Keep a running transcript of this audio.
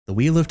The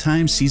Wheel of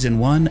Time Season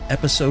 1,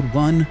 Episode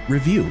 1,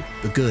 Review,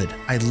 The Good.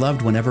 I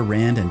loved whenever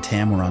Rand and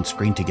Tam were on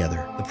screen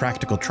together. The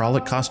practical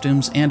Trolloc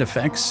costumes and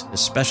effects,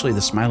 especially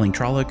the smiling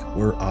Trolloc,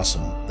 were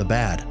awesome. The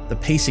Bad. The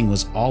pacing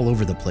was all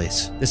over the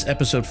place. This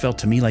episode felt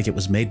to me like it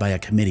was made by a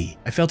committee.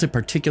 I felt it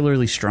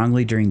particularly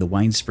strongly during the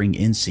Winespring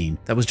Inn scene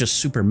that was just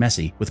super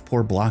messy with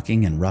poor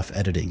blocking and rough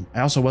editing. I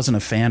also wasn't a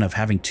fan of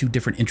having two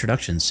different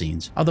introduction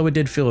scenes, although it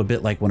did feel a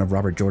bit like one of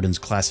Robert Jordan's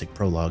classic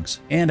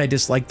prologues. And I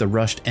disliked the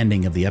rushed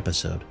ending of the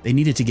episode. They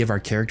needed to give our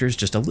characters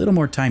just a little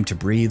more time to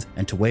breathe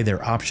and to weigh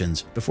their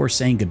options before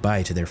saying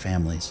goodbye to their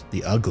families.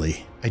 The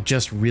Ugly. I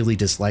just really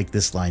disliked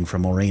this line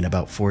from Moraine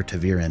about Fort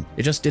Taviran.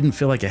 It just didn't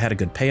feel like it had a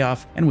good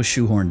payoff and was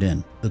shoehorned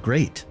in. The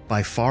Great.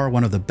 By far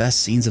one of the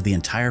best scenes of the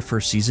entire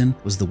first season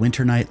was the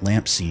Winter Night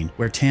lamp scene,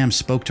 where Tam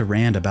spoke to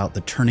Rand about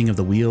the turning of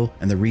the wheel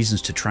and the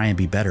reasons to try and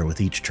be better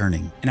with each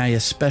turning. And I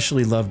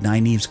especially loved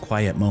Nynaeve's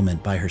quiet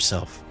moment by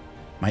herself.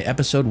 My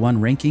episode 1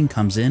 ranking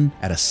comes in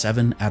at a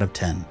 7 out of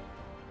 10.